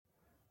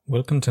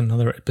Welcome to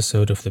another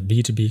episode of the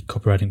B2B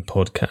Copywriting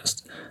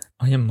Podcast.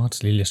 I am Mats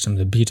Liljeström,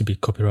 the B2B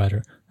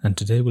copywriter, and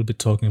today we'll be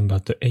talking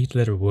about the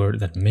 8-letter word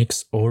that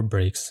makes or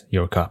breaks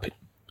your copy.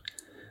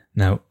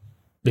 Now,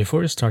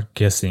 before you start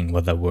guessing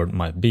what that word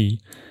might be,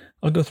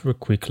 I'll go through a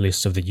quick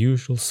list of the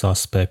usual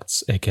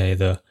suspects, aka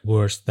the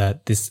words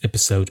that this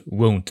episode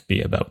won't be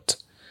about.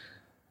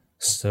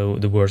 So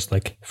the words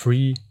like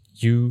free,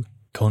 you,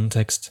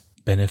 context,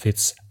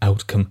 benefits,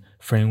 outcome,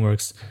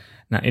 frameworks.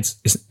 Now,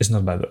 it's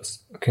not about those,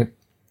 okay?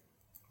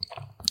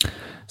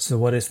 So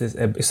what is this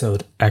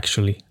episode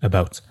actually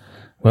about?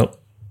 Well,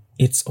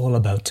 it's all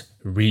about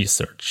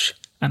research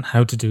and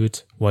how to do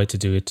it, why to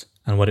do it,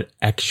 and what it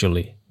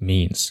actually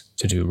means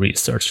to do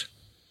research.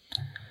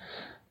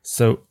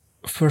 So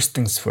first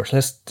things first,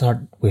 let's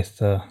start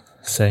with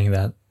saying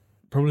that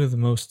probably the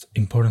most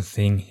important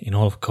thing in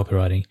all of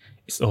copywriting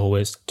is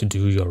always to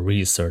do your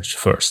research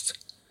first.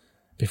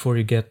 Before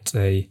you get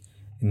a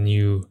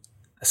new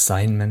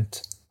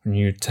assignment, a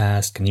new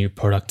task, a new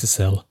product to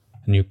sell,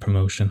 a new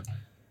promotion,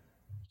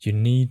 you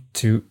need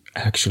to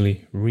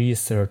actually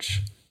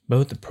research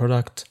both the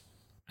product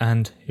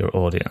and your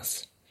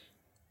audience.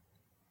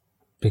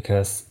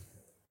 Because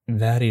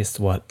that is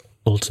what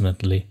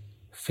ultimately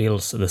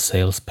fills the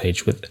sales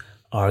page with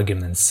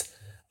arguments,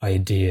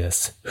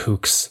 ideas,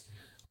 hooks,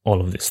 all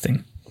of this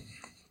thing.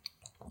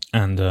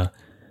 And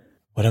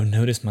what I've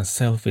noticed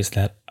myself is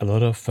that a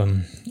lot of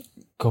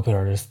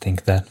copywriters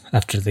think that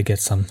after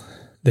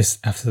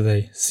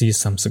they see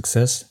some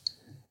success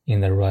in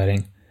their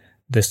writing,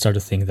 they start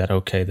to think that,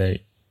 okay,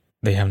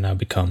 they have now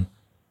become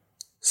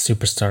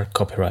superstar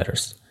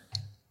copywriters.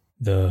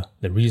 The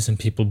reason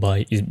people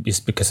buy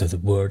is because of the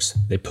words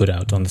they put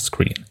out on the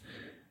screen.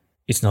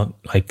 It's not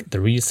like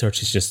the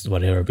research is just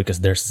whatever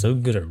because they're so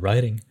good at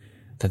writing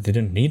that they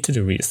don't need to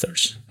do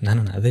research. No.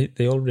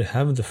 They already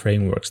have the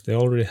frameworks. They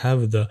already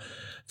have the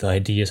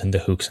ideas and the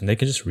hooks, and they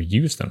can just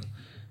reuse them.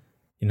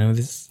 You know,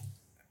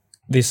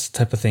 this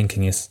type of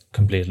thinking is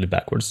completely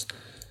backwards.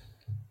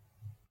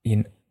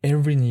 In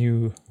every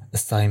new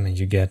assignment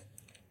you get,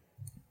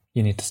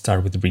 you need to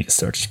start with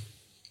research.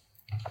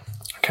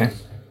 Okay?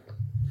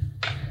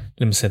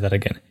 Let me say that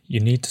again. You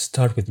need to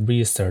start with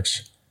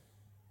research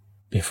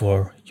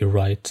before you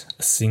write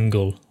a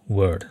single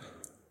word,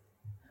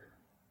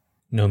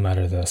 no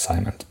matter the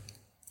assignment.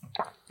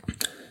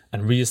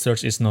 And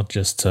research is not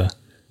just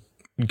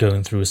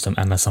going through some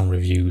Amazon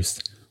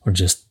reviews or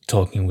just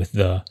talking with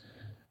the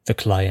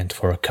client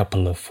for a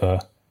couple of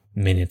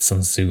minutes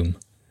on Zoom.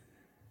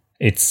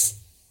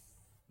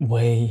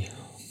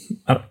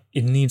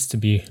 It needs to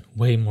be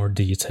way more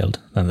detailed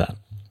than that.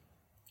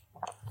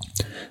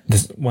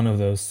 This one of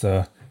those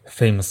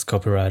famous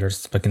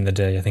copywriters back in the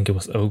day, I think it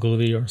was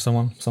Ogilvy or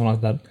someone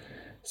like that,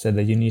 said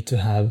that you need to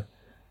have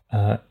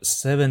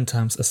 7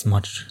 times as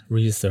much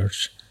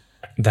research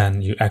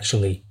than you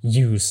actually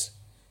use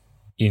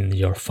in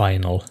your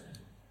final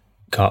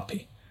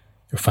copy,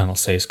 your final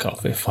sales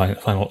copy,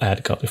 final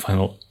ad copy,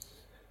 final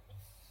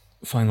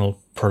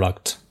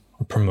product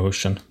or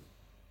promotion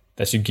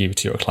that you give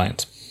to your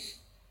client,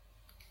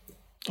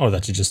 or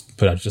that you just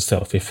put out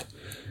yourself if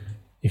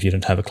you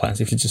don't have a client,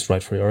 if you just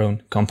write for your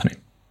own company.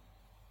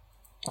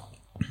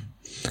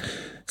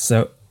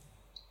 So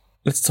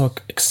let's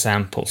talk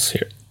examples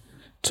here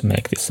to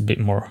make this a bit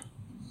more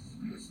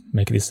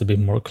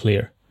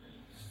clear.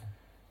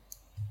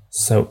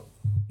 So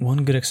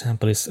one good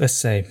example is, let's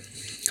say,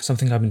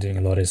 something I've been doing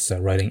a lot is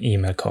writing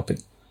email copy.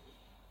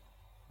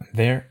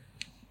 There,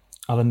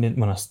 I'll admit,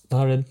 when I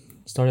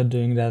started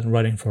doing that,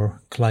 writing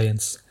for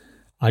clients,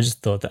 I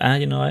just thought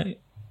that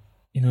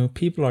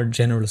people are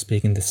generally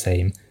speaking the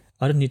same.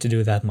 I don't need to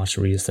do that much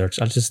research.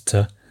 I'll just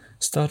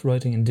start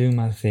writing and doing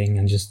my thing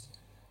and just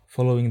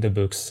following the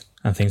books,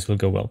 and things will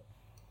go well.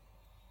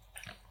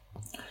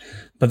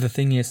 But the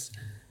thing is,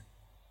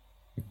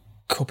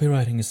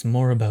 copywriting is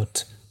more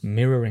about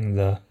mirroring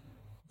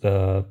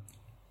the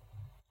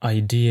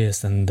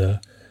ideas and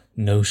the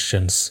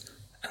notions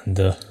and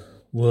the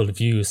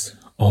worldviews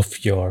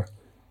of your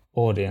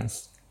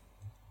audience,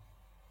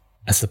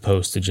 as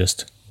opposed to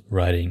just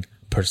writing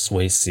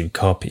persuasive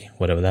copy,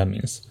 whatever that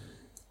means.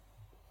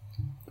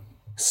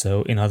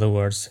 So, in other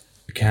words,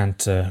 you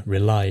can't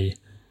rely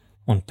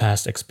on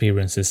past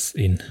experiences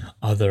in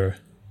other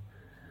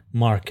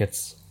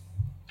markets,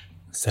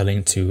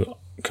 selling to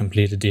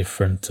completely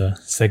different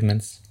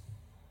segments,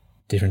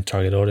 different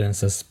target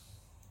audiences.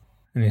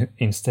 And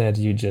instead,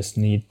 you just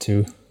need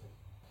to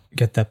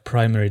get that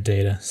primary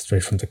data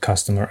straight from the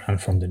customer and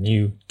from the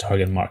new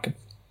target market.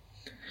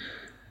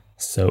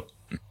 So,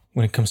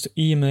 when it comes to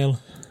email,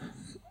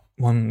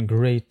 one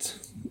great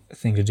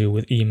thing to do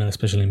with email,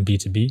 especially in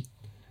B2B,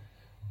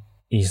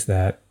 is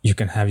that you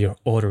can have your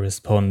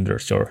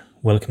autoresponders, your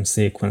welcome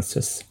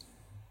sequences,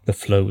 the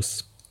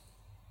flows.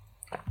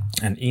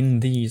 And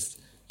in these,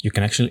 you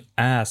can actually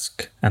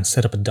ask and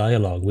set up a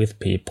dialogue with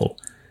people.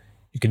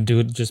 You can do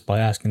it just by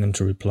asking them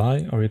to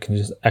reply, or you can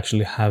just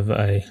actually have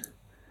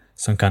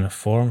some kind of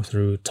form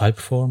through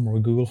Typeform or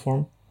Google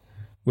Form,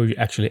 where you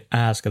actually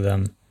ask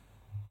them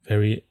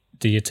very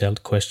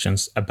detailed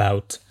questions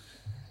about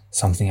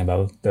something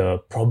about the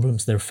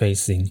problems they're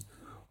facing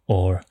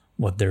or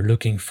what they're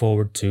looking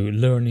forward to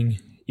learning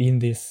in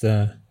this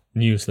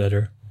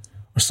newsletter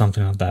or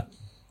something like that.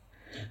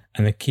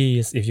 And the key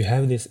is, if you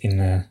have this in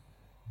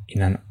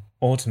an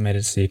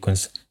automated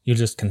sequence, you'll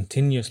just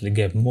continuously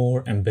get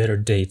more and better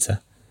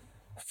data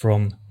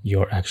from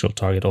your actual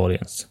target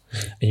audience.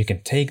 And you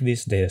can take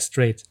this data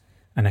straight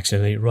and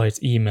actually write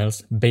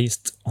emails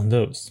based on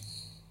those.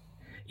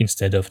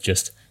 Instead of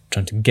just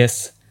trying to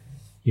guess,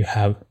 you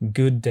have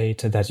good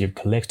data that you've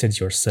collected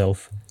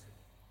yourself,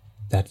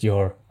 that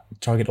your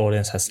target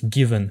audience has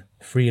given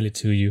freely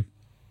to you.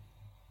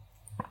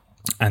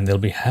 And they'll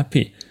be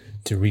happy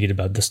to read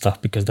about the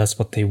stuff because that's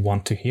what they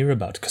want to hear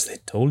about, because they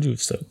told you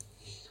so.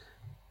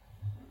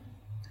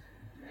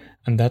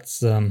 And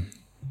that's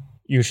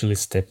usually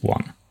step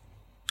one,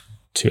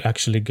 to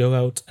actually go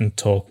out and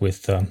talk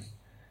with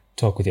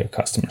your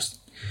customers.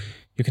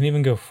 You can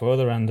even go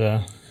further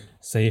and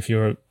say, if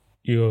you're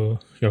your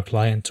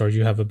client, or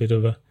you have a bit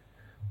of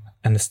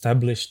an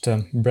established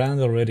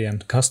brand already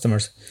and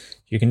customers,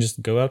 you can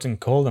just go out and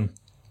call them.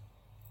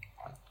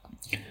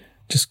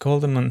 Just call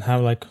them and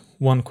have like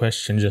one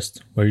question,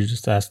 just where you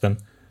just ask them,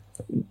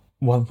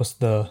 what was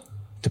the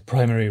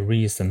primary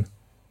reason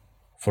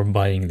for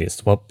buying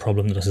this? What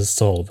problem does it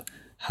solve?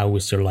 How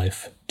is your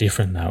life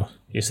different now?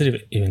 Is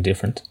it even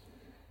different?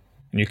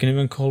 And you can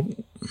even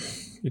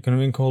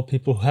call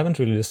people who haven't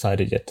really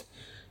decided yet,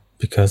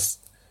 because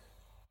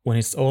when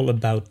it's all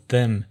about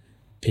them,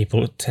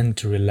 people tend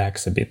to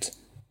relax a bit.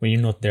 When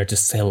you're not there to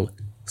sell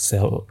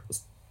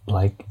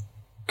like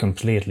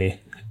completely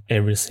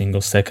every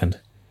single second,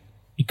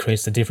 it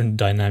creates a different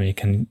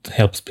dynamic and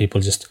helps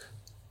people just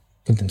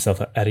put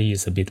themselves at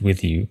ease a bit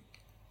with you.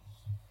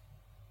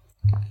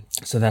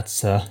 So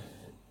that's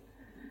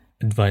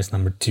advice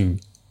number 2.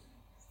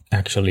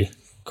 Actually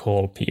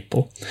call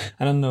people.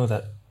 And I know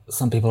that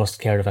some people are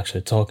scared of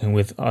actually talking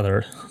with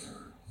other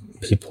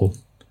people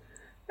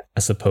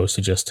as opposed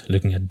to just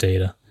looking at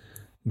data.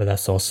 But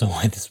that's also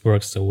why this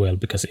works so well,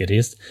 because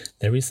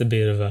there is a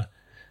bit of a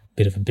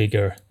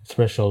bigger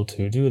threshold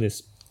to do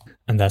this.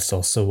 And that's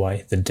also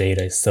why the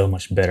data is so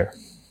much better.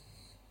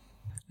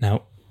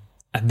 Now,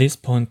 at this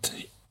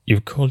point,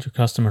 you've called your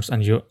customers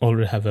and you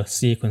already have a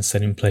sequence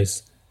set in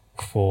place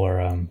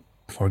for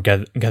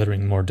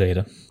gathering more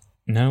data.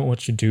 Now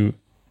what you do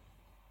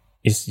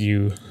is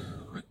you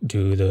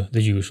do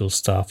the usual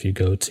stuff. You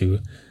go to,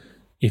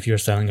 if you're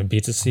selling a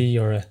B2C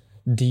or a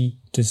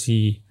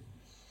D2C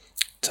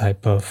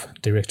type of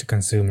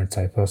direct-to-consumer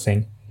type of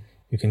thing,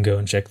 you can go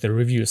and check the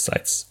review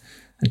sites.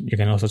 And you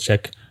can also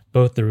check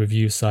both the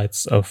review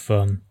sites of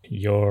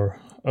your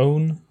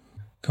own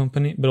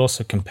company, but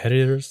also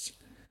competitors.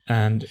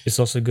 And it's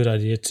also a good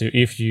idea to,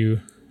 if you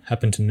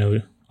happen to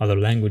know other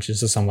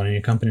languages, or someone in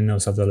your company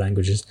knows other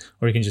languages,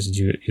 or you can just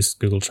use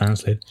Google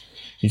Translate.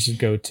 You should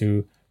go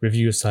to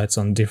review sites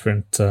on in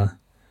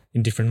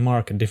different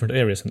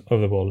areas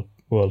of the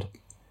world.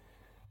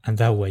 And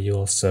that way you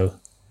also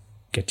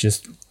get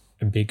just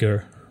a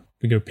bigger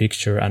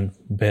picture and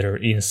better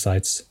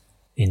insights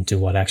into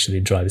what actually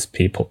drives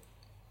people.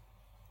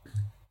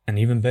 And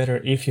even better,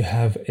 if you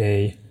have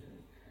a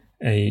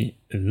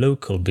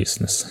local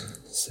business,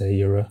 say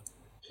you're a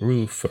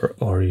roofer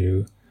or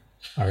you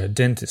are a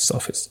dentist's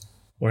office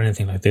or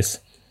anything like this,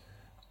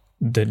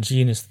 the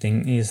genius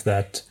thing is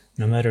that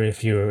no matter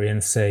if you're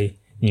in, say,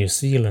 New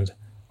Zealand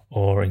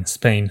or in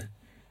Spain,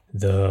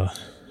 the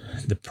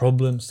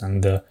problems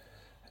and the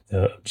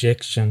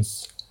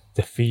objections,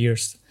 the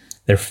fears,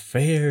 they're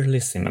fairly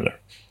similar.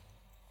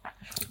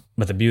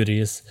 But the beauty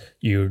is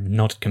you're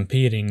not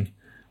competing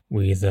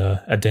with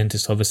a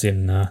dentist office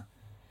in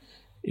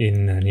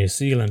New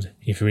Zealand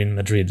if you're in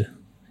Madrid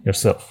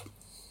yourself.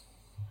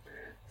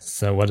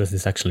 So what does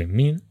this actually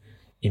mean?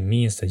 It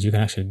means that you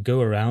can actually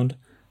go around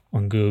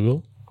on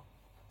Google,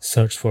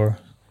 search for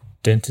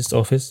dentist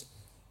office,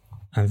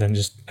 and then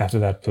just after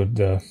that put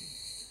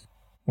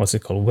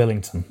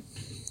Wellington,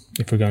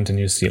 if we're going to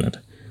New Zealand.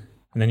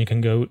 And then you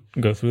can go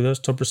through those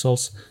top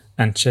results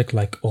and check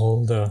like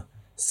all the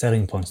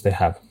selling points they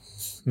have.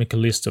 Make a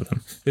list of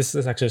them. This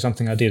is actually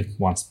something I did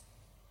once.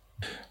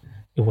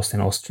 It was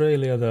in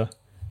Australia, the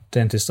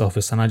dentist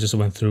office, and I just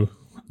went through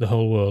the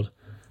whole world,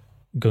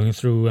 going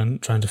through and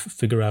trying to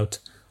figure out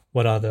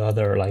what are the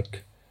other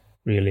like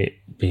really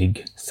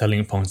big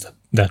selling points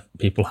that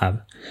people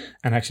have.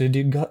 And actually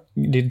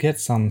did get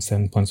some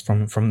selling points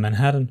from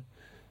Manhattan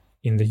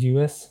in the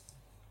US,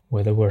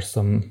 where there were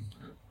some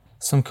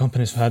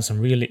companies who had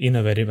some really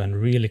innovative and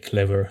really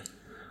clever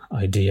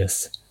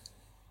ideas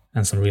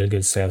and some really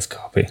good sales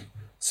copy.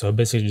 So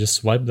basically just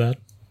swipe that,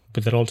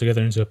 put that all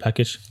together into a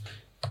package,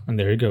 and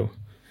there you go.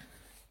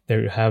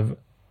 There you have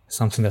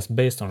something that's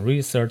based on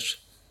research,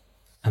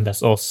 and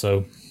that's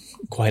also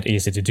quite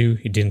easy to do.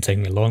 It didn't take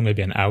me long,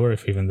 maybe an hour,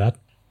 if even that.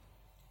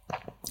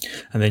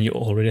 And then you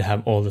already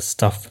have all the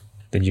stuff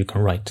that you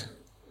can write.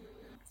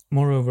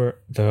 Moreover,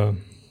 the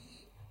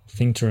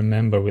thing to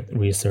remember with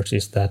research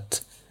is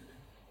that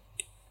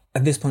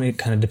at this point it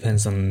kind of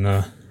depends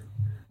on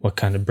what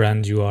kind of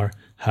brand you are,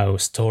 how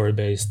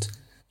story-based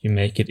you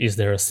make it, is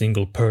there a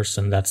single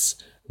person that's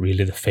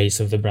really the face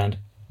of the brand?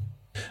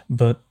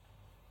 But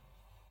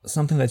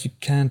something that you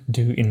can't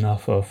do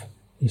enough of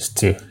is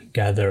to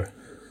gather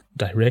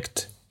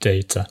direct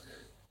data,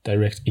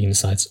 direct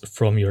insights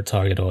from your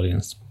target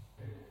audience.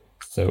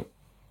 So,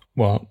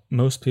 what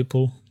most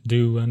people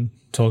do and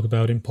talk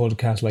about in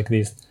podcasts like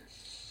this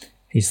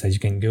is that you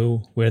can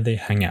go where they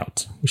hang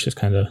out, which is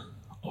kind of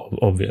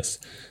obvious.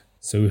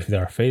 So if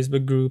there are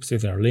Facebook groups,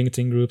 if there are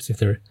LinkedIn groups, if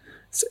there's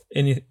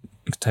any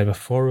type of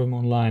forum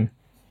online,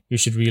 you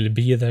should really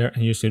be there,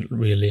 and you should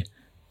really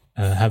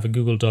have a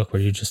Google Doc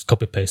where you just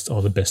copy paste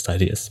all the best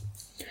ideas.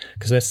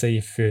 Because let's say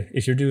if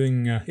you're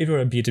doing if you're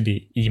a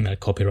B2B email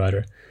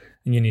copywriter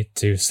and you need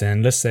to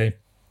send, let's say,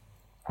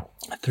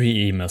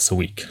 3 emails a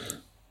week,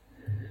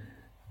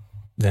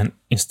 then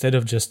instead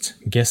of just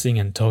guessing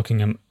and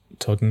talking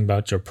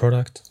about your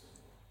product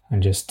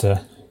and just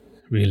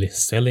really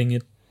selling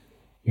it,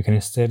 you can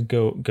instead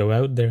go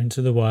out there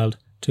into the wild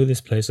to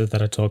these places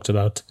that I talked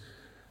about,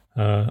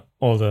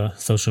 all the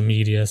social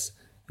medias.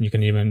 You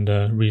can even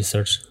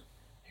research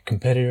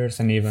competitors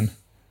and even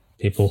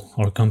people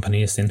or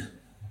companies in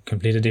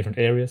completely different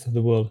areas of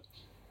the world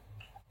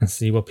and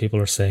see what people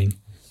are saying.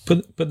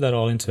 Put that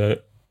all into a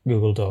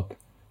Google Doc,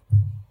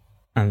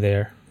 and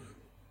there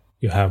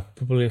you have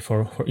probably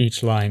for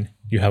each line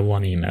you have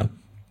 1 email.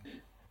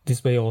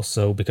 This way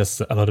also,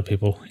 because a lot of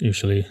people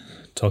usually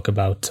talk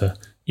about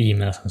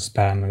emails and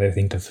spam, and they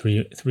think that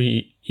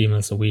three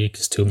emails a week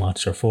is too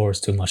much, or 4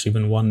 is too much,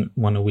 even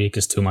one a week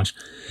is too much.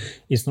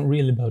 It's not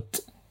really about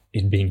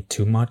it being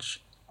too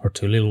much or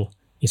too little.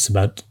 It's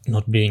about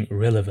not being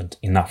relevant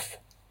enough.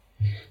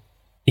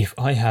 If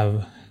I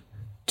have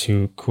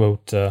to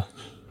quote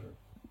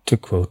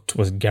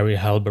was Gary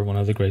Halbert, one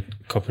of the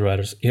great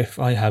copywriters, if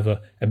I have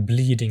a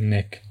bleeding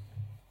neck,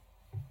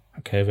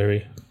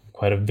 okay,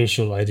 quite a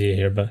visual idea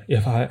here, but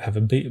if I have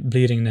a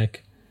bleeding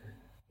neck,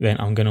 then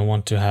I'm going to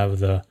want to have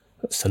the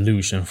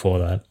solution for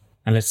that.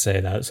 And let's say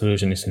that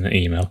solution is in an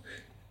email.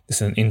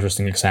 This is an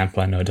interesting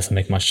example. I know it doesn't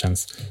make much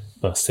sense,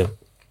 but still,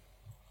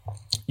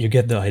 you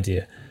get the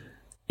idea.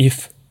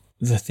 If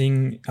the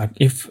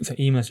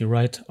emails you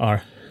write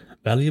are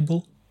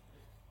valuable,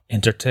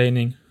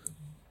 entertaining,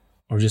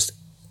 or just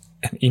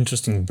an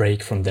interesting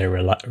break from their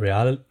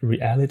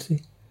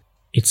reality,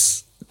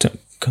 it's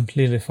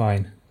completely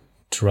fine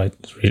to write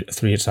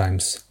 3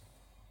 times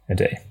a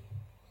day.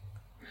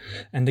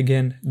 And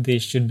again,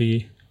 this should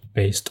be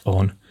based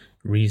on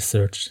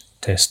research,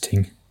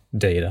 testing,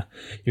 data.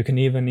 You can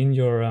even in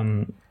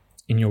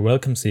your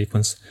welcome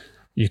sequence,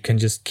 you can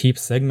just keep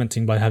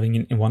segmenting by having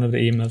in one of the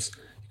emails,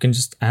 you can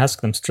just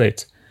ask them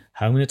straight,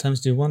 how many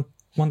times do you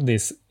want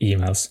these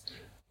emails?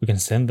 We can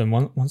send them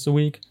once a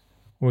week,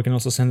 or we can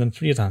also send them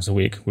 3 times a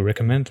week. We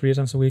recommend 3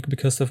 times a week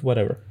because of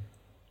whatever.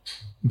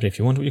 But if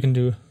you want, you can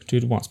do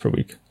it once per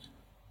week.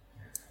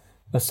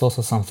 That's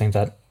also something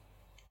that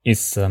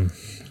is a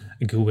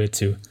good way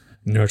to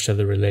nurture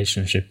the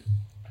relationship,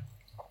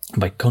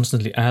 by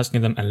constantly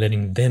asking them and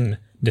letting them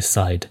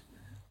decide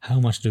how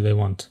much do they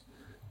want,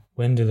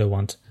 when do they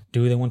want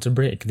a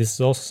break. This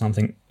is also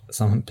something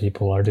some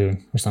people are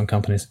doing, or some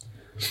companies,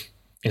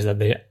 is that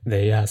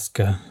they ask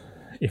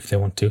if they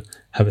want to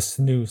have a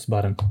snooze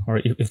button,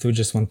 or if they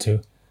just want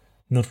to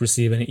not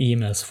receive any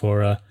emails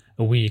for a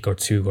week or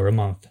 2 or a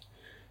month.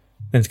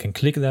 Then they can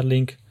click that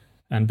link,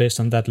 and based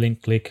on that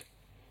link click,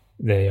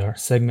 they are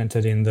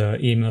segmented in the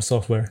email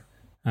software,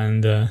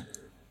 and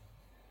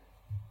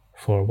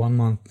for 1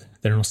 month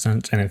they're not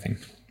sent anything.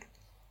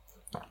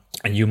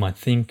 And you might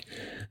think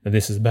that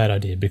this is a bad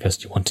idea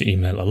because you want to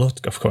email a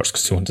lot, of course,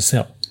 because you want to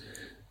sell.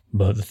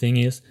 But the thing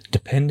is,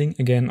 depending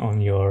again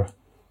on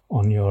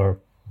your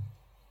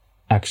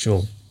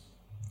actual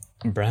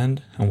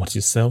brand and what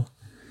you sell,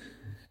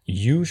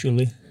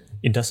 usually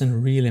it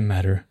doesn't really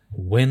matter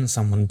when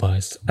someone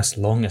buys, as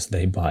long as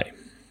they buy.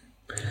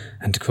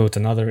 And to quote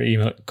another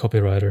email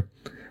copywriter,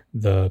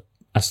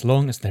 as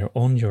long as they're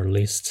on your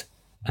list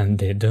and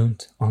they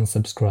don't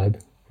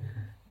unsubscribe,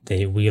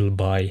 they will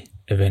buy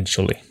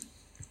eventually.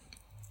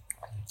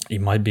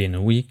 It might be in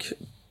a week,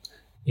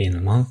 in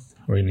a month,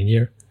 or in a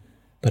year,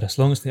 but as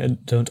long as they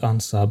don't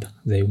unsub,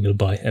 they will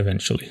buy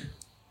eventually.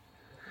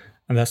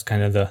 And that's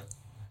kind of the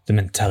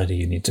mentality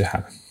you need to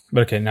have.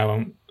 But okay, now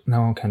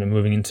I'm kind of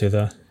moving into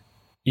the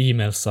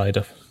email side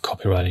of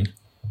copywriting,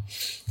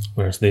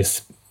 whereas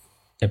this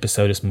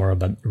episode is more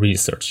about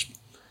research.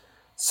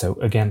 So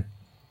again,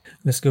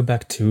 let's go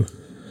back to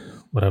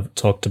what I've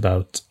talked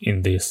about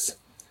in this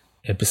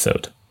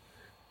episode.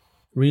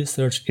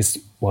 Research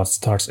is what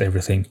starts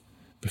everything.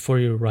 Before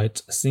you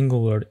write a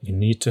single word, you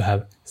need to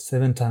have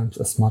 7 times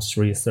as much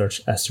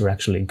research as you're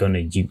actually going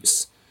to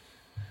use.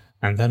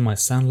 And that might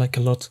sound like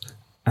a lot,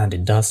 and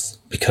it does,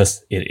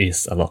 because it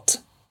is a lot.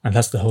 And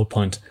that's the whole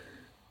point.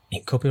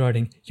 In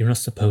copywriting, you're not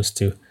supposed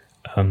to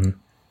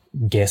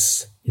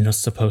guess. You're not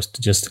supposed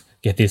to just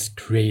get these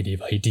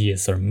creative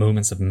ideas or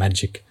moments of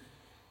magic.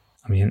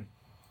 I mean,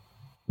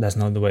 that's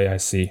not the way I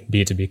see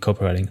B2B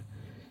copywriting.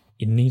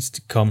 It needs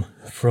to come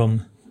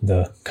from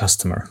the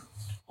customer,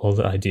 all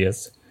the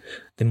ideas.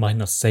 they might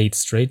not say it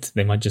straight.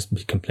 They might just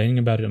be complaining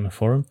about it on a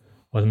forum,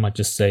 or they might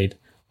just say it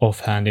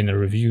offhand in a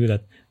review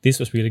that this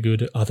was really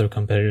good. Other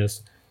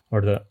competitors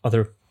or the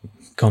other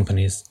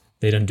companies,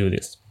 they don't do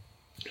this.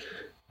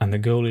 And the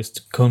goal is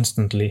to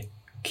constantly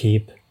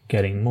keep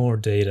getting more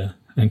data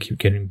and keep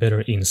getting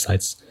better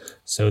insights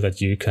so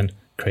that you can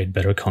create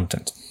better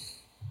content.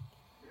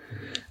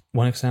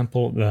 One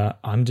example that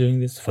I'm doing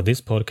this for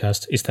this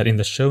podcast is that in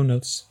the show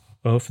notes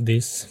of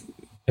this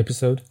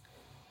episode,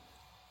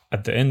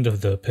 at the end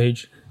of the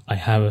page, I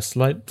have a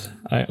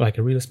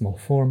really small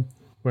form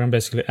where I'm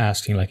basically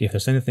asking, like, if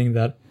there's anything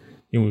that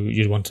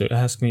you'd want to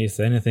ask me, is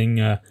there anything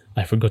I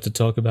forgot to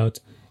talk about,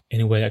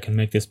 any way I can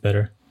make this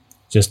better,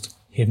 just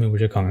hit me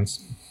with your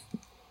comments.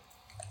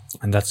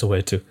 And that's a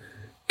way to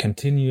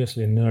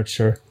continuously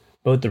nurture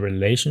both the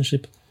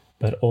relationship,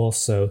 but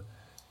also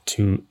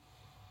to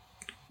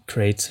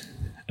create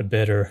a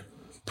better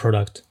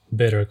product,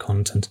 better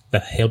content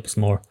that helps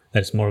more,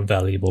 that is more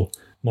valuable,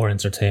 more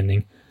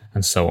entertaining,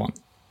 and so on.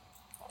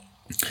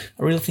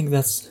 I really think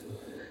that's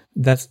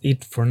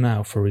it for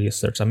now for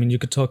research. I mean, you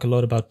could talk a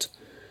lot about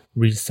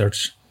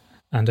research,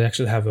 and I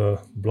actually have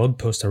a blog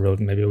post I wrote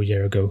maybe a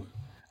year ago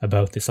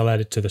about this. I'll add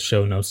it to the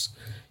show notes.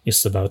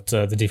 It's about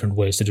the different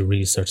ways to do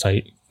research.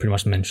 I pretty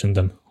much mentioned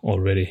them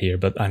already here,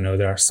 but I know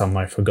there are some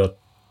I forgot.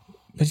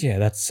 But yeah,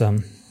 that's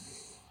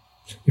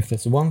if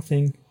there's one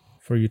thing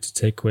for you to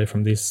take away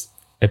from this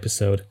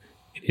episode,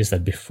 it is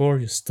that before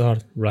you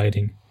start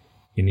writing,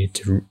 you need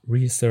to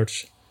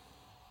research,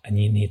 and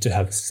you need to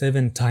have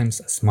 7 times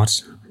as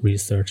much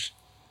research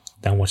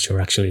than what you're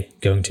actually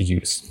going to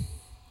use.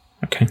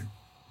 Okay?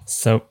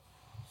 So,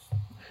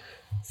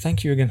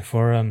 thank you again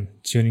for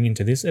tuning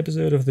into this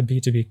episode of the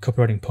B2B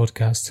Copywriting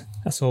Podcast.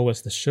 As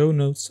always, the show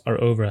notes are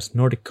over at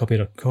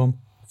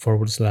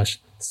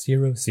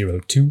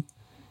nordiccopy.com/002,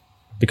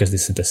 because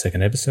this is the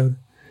second episode.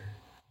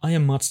 I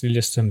am Mats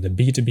Liljeström, the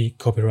B2B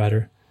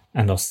copywriter,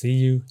 and I'll see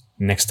you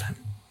next time.